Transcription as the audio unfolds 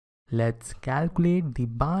Let's calculate the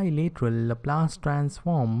bilateral Laplace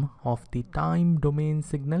transform of the time domain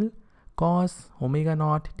signal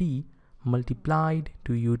Cosω₀t multiplied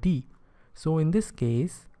to ut. So in this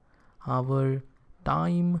case, our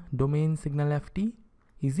time domain signal ft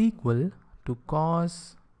is equal to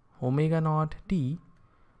Cosω₀t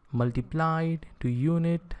multiplied to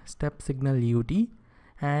unit step signal ut,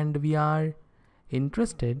 and we are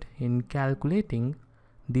interested in calculating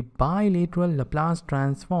the bilateral Laplace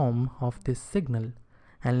transform of this signal.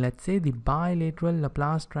 And let's say the bilateral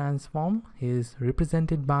Laplace transform is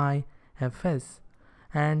represented by Fs,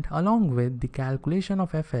 and along with the calculation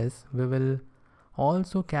of Fs, we will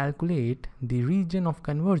also calculate the region of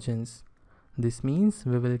convergence. This means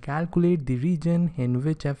we will calculate the region in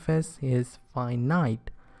which Fs is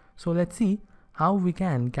finite. So let's see how we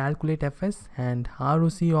can calculate Fs and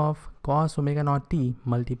ROC of Cosω₀t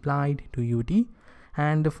multiplied to ut.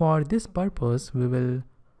 And for this purpose, we will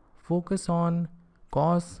focus on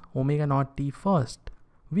Cosω₀t first.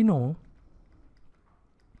 We know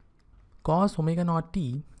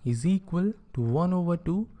Cosω₀t is equal to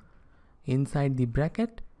 1/2 inside the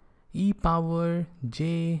bracket e power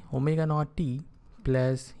j⁡t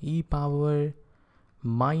plus e power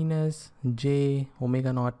minus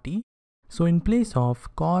j⁡t. So in place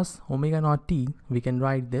of Cosω₀t, we can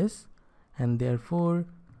write this, and therefore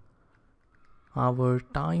our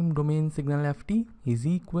time domain signal ft is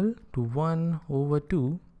equal to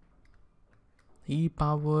 1/2 e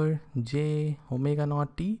power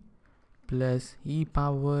j⁡t plus e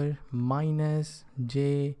power minus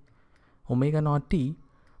j⁡t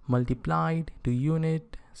multiplied to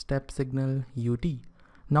unit step signal ut.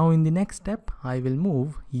 Now in the next step, I will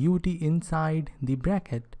move ut inside the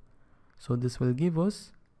bracket. So this will give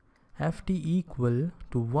us ft equal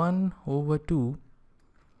to 1/2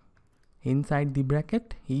 inside the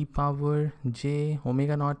bracket e power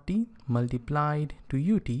j⁡t multiplied to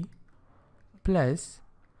ut plus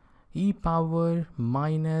e power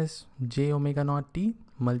minus j⁡t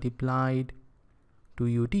multiplied to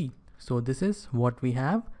ut. So this is what we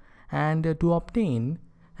have, and to obtain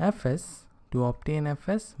Fs,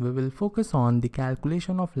 we will focus on the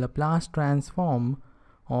calculation of Laplace transform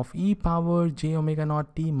of e power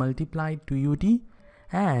j⁡t multiplied to ut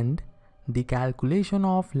and the calculation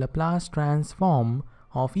of Laplace transform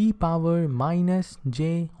of e power minus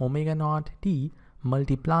j⁡t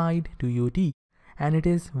multiplied to ut. And it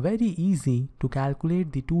is very easy to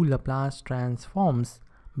calculate the two Laplace transforms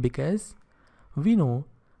because we know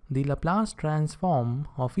the Laplace transform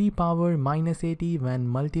of e power minus at when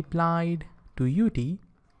multiplied to ut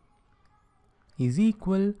is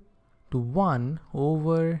equal to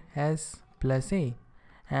 1/s plus a,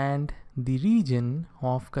 and the region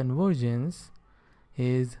of convergence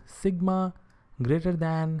is sigma greater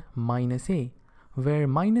than minus a, where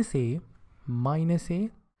minus a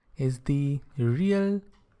is the real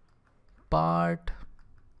part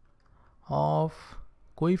of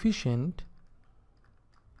coefficient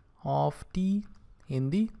of t in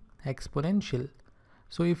the exponential.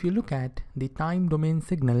 So if you look at the time domain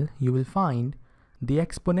signal, you will find the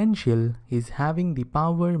exponential is having the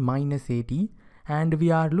power minus at, and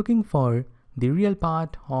we are looking for the real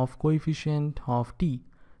part of coefficient of t.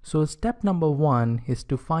 So step number 1 is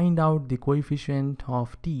to find out the coefficient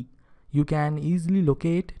of t. You can easily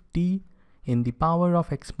locate t in the power of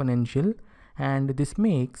exponential, and this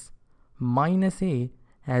makes minus a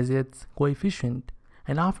as its coefficient.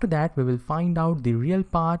 And after that, we will find out the real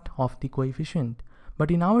part of the coefficient.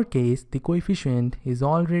 But in our case, the coefficient is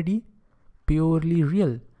already purely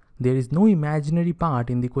real. There is no imaginary part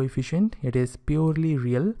in the coefficient. It is purely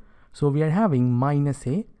real. So we are having minus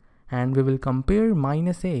a, and we will compare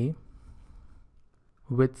minus a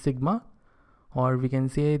with sigma, or we can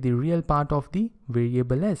say the real part of the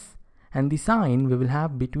variable s. And the sign we will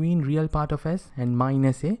have between real part of s and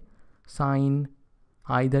minus a, sign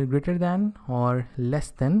either greater than or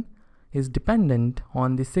less than, is dependent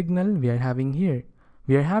on the signal we are having here.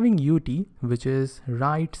 We are having ut, which is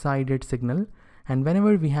right-sided signal, and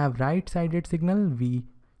whenever we have right-sided signal, we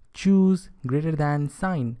choose greater than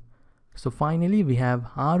sign. So finally we have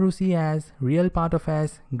ROC as real part of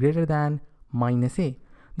s greater than minus a.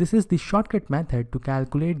 This is the shortcut method to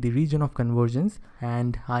calculate the region of convergence,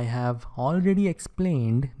 and I have already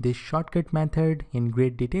explained this shortcut method in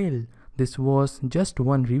great detail. This was just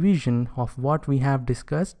one revision of what we have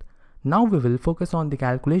discussed. Now we will focus on the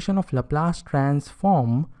calculation of Laplace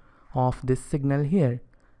transform of this signal here,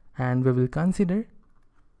 and we will consider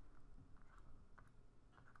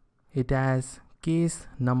it as case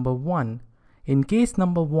number 1. In case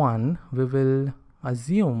number 1, we will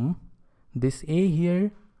assume this a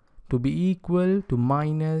here to be equal to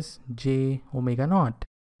minus j omega naught.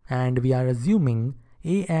 And we are assuming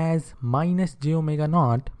a as minus j omega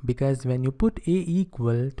naught because when you put a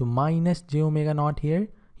equal to minus j omega naught here,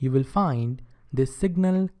 you will find this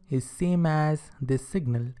signal is same as this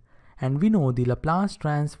signal. And we know the Laplace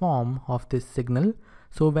transform of this signal.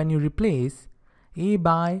 So when you replace a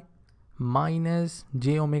by minus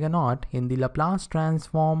j omega naught in the Laplace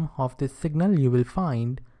transform of this signal, you will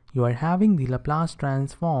find you are having the Laplace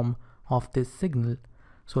transform of this signal.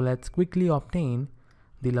 So let's quickly obtain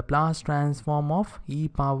the Laplace transform of e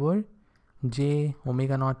power j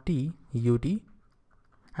omega naught t ut.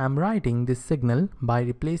 I'm writing this signal by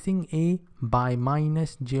replacing a by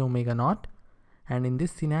minus j omega naught, and in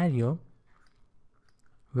this scenario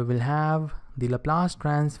we will have the Laplace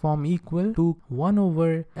transform equal to 1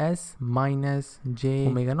 over s minus j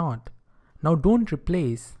omega naught. Now don't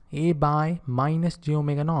replace a by minus j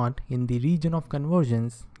omega naught in the region of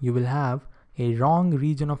convergence. You will have a wrong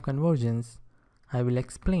region of convergence. I will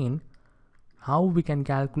explain how we can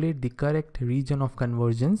calculate the correct region of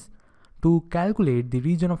convergence. To calculate the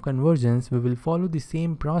region of convergence, we will follow the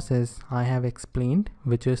same process I have explained,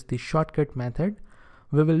 which is the shortcut method.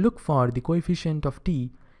 We will look for the coefficient of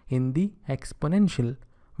t in the exponential.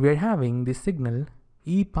 We are having the signal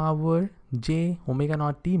e power j omega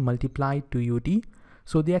naught t multiplied to ut.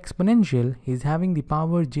 So the exponential is having the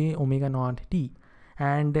power j omega naught t,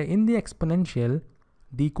 and in the exponential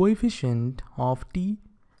the coefficient of t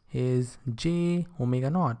is j omega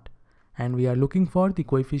naught, and we are looking for the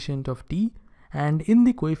coefficient of t, and in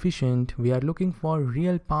the coefficient we are looking for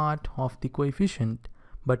real part of the coefficient,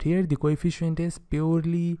 but here the coefficient is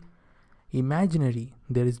purely imaginary.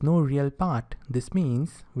 There is no real part. This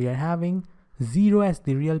means we are having 0 as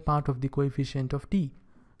the real part of the coefficient of t.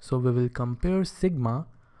 So we will compare sigma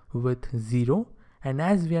with 0, and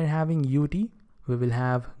as we are having ut, we will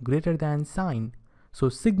have greater than sign. So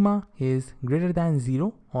sigma is greater than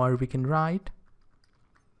 0, or we can write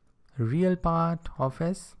real part of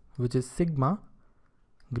s, which is sigma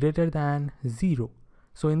greater than 0.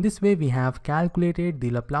 So in this way we have calculated the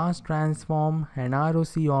Laplace transform and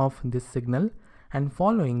ROC of this signal, and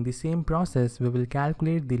following the same process we will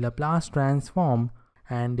calculate the Laplace transform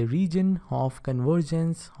and the region of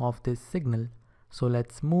convergence of this signal. So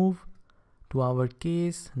let's move to our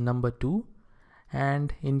case number 2.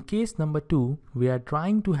 And in case number 2, we are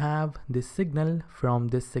trying to have this signal from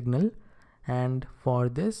this signal, and for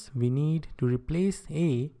this we need to replace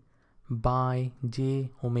a by j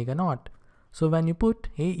omega naught. So when you put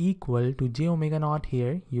a equal to j omega naught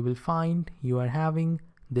here, you will find you are having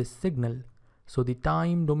this signal. So the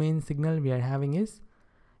time domain signal we are having is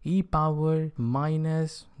e power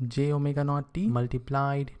minus j omega naught t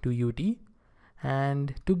multiplied to ut.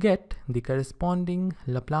 And to get the corresponding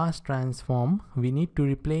Laplace transform, we need to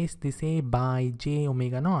replace this a by j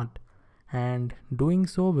omega naught, and doing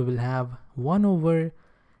so we will have 1 over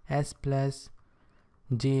s plus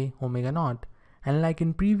j omega naught. And like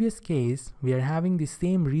in previous case, we are having the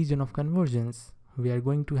same region of convergence. We are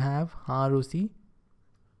going to have ROC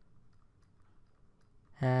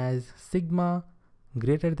as sigma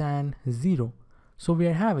greater than 0. So we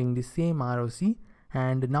are having the same ROC,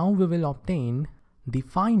 and now we will obtain the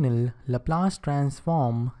final Laplace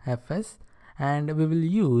transform fs, and we will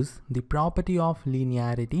use the property of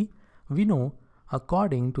linearity. We know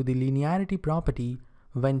according to the linearity property,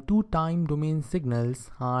 when two time domain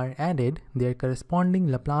signals are added, their corresponding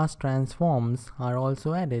Laplace transforms are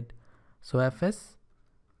also added. So fs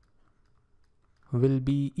will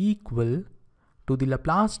be equal to the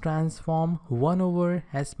Laplace transform 1 over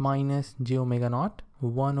s minus j omega naught,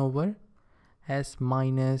 1 over s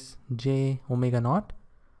minus j omega naught,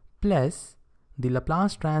 plus the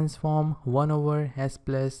Laplace transform 1 over s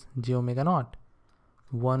plus j omega naught,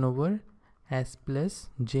 1 over s plus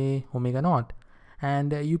j omega naught.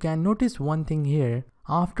 And you can notice one thing here.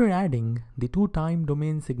 After adding the two time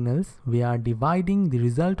domain signals, we are dividing the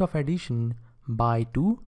result of addition by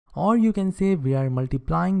 2, or you can say we are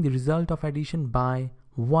multiplying the result of addition by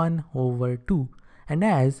 1 over 2. And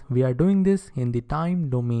as we are doing this in the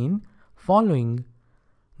time domain, following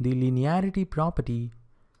the linearity property,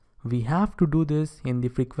 we have to do this in the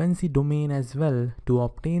frequency domain as well to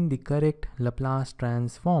obtain the correct Laplace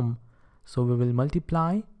transform. So we will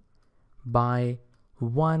multiply by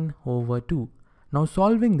 1 over 2. Now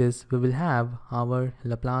solving this, we will have our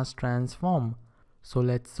Laplace transform. So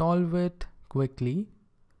let's solve it quickly.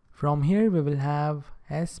 From here we will have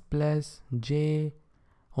s plus j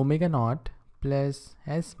omega naught plus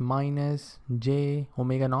s minus j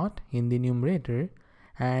omega naught in the numerator,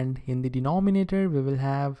 and in the denominator we will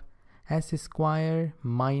have s square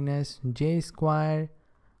minus j square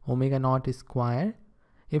omega naught square.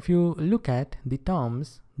 If you look at the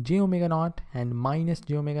terms j omega naught and minus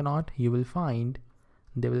j omega naught, you will find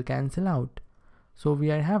they will cancel out. So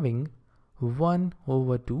we are having 1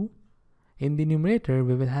 over 2. In the numerator,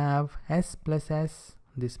 we will have s plus s.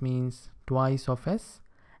 This means twice of s.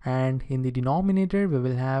 And in the denominator, we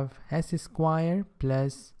will have s square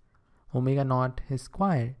plus omega naught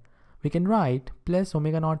square. We can write plus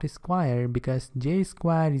omega naught square because j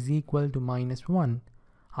square is equal to minus 1.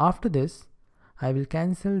 After this, I will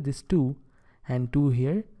cancel this 2 and 2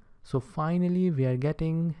 here. So finally, we are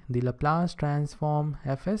getting the Laplace transform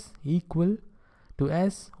fs equal to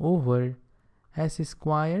s over s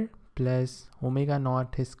square plus omega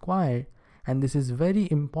naught square. And this is very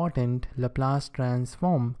important Laplace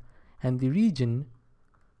transform, and the region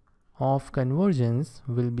of convergence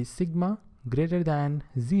will be sigma greater than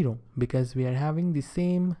 0 because we are having the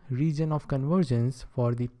same region of convergence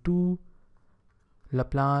for the two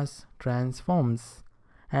Laplace transforms.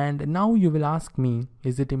 And now you will ask me,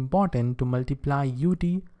 is it important to multiply ut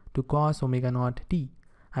to cos omega naught t?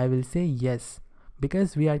 I will say yes,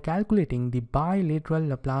 because we are calculating the bilateral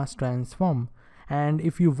Laplace transform. And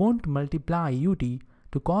if you won't multiply ut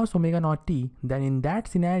to cos omega naught t, then in that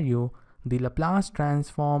scenario, the Laplace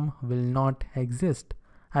transform will not exist.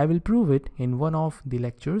 I will prove it in one of the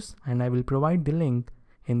lectures and I will provide the link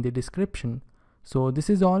in the description. So this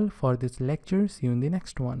is all for this lecture. See you in the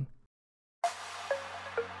next one.